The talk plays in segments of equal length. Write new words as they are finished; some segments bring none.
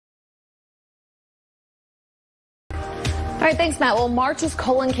right, thanks, Matt. Well, March is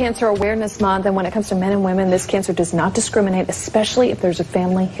Colon Cancer Awareness Month, and when it comes to men and women, this cancer does not discriminate, especially if there's a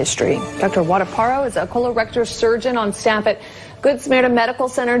family history. Dr. Eduardo Parra is a colorectal surgeon on staff at Good Samaritan Medical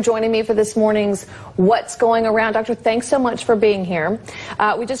Center, joining me for this morning's What's Going Around. Doctor, thanks so much for being here.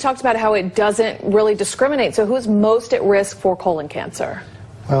 We just talked about how it doesn't really discriminate. So who's most at risk for colon cancer?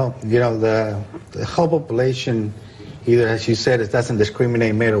 Well, you know, the whole population, either, as you said, it doesn't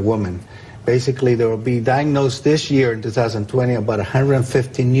discriminate male or woman. Basically, there will be diagnosed this year in 2020 about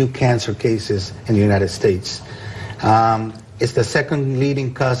 150 new cancer cases in the United States. It's the second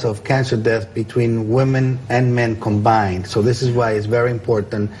leading cause of cancer death between women and men combined. So this is why it's very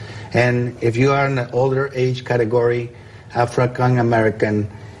important. And if you are in an older age category, African American,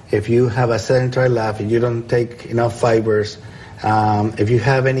 if you have a sedentary life, if you don't take enough fibers, if you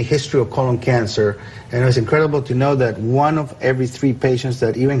have any history of colon cancer, and it's incredible to know that 1 of every 3 patients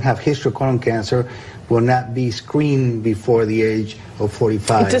that even have history of colon cancer will not be screened before the age of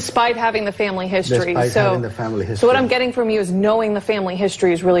 45. Despite having the family history. Despite having the family history. So what I'm getting from you is knowing the family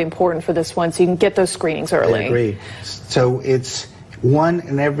history is really important for this one, so you can get those screenings early. I agree. So it's 1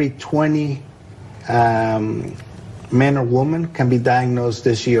 in every 20 men or women can be diagnosed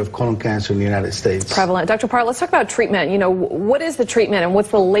this year of colon cancer in the United States. Prevalent. Dr. Parra, let's talk about treatment. You know, what is the treatment and what's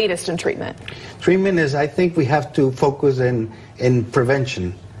the latest in treatment? Treatment is, I think we have to focus in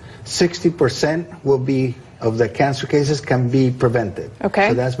prevention. 60% will be of the cancer cases can be prevented. Okay.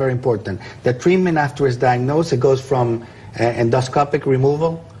 So that's very important. The treatment after it's diagnosed, it goes from endoscopic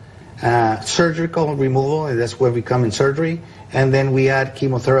removal, surgical removal, and that's where we come in surgery, and then we add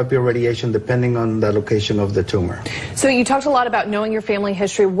chemotherapy or radiation depending on the location of the tumor. So you talked a lot about knowing your family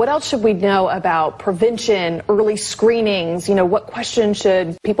history. What else should we know about prevention, early screenings? You know, what questions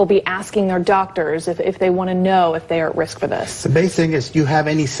should people be asking their doctors if they want to know if they are at risk for this? The basic thing is, you have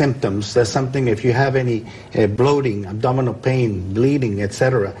any symptoms? That's something, if you have any bloating, abdominal pain, bleeding,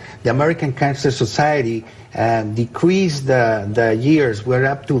 etc. The American Cancer Society decreased the years. We're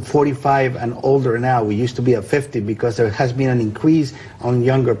up to 45 and older now. We used to be at 50 because there has been an increase on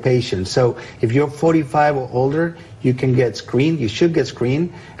younger patients. So if you're 45 or older, you can get screened. You should get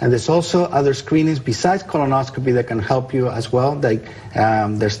screened. And there's also other screenings besides colonoscopy that can help you as well. Like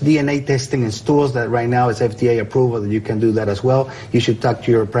there's DNA testing in stools that right now is FDA approval that you can do that as well. You should talk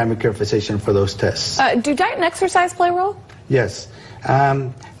to your primary care physician for those tests. Do diet and exercise play a role? Yes.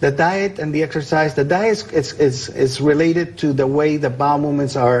 The diet and the exercise, the diet is related to the way the bowel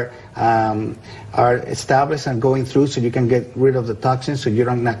movements are established and going through, so you can get rid of the toxins so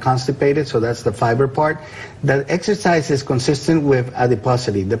you're not constipated. So that's the fiber part. The exercise is consistent with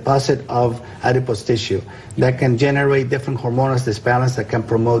adiposity, deposit of adipose tissue that can generate different hormonal disbalance that can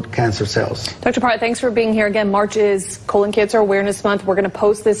promote cancer cells. Dr. Parra, thanks for being here again. March is Colon Cancer Awareness Month. We're going to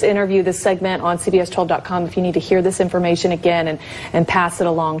post this interview, this segment on CBS12.com if you need to hear this information again and pass it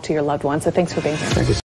along to your loved ones. So thanks for being here. Thank you.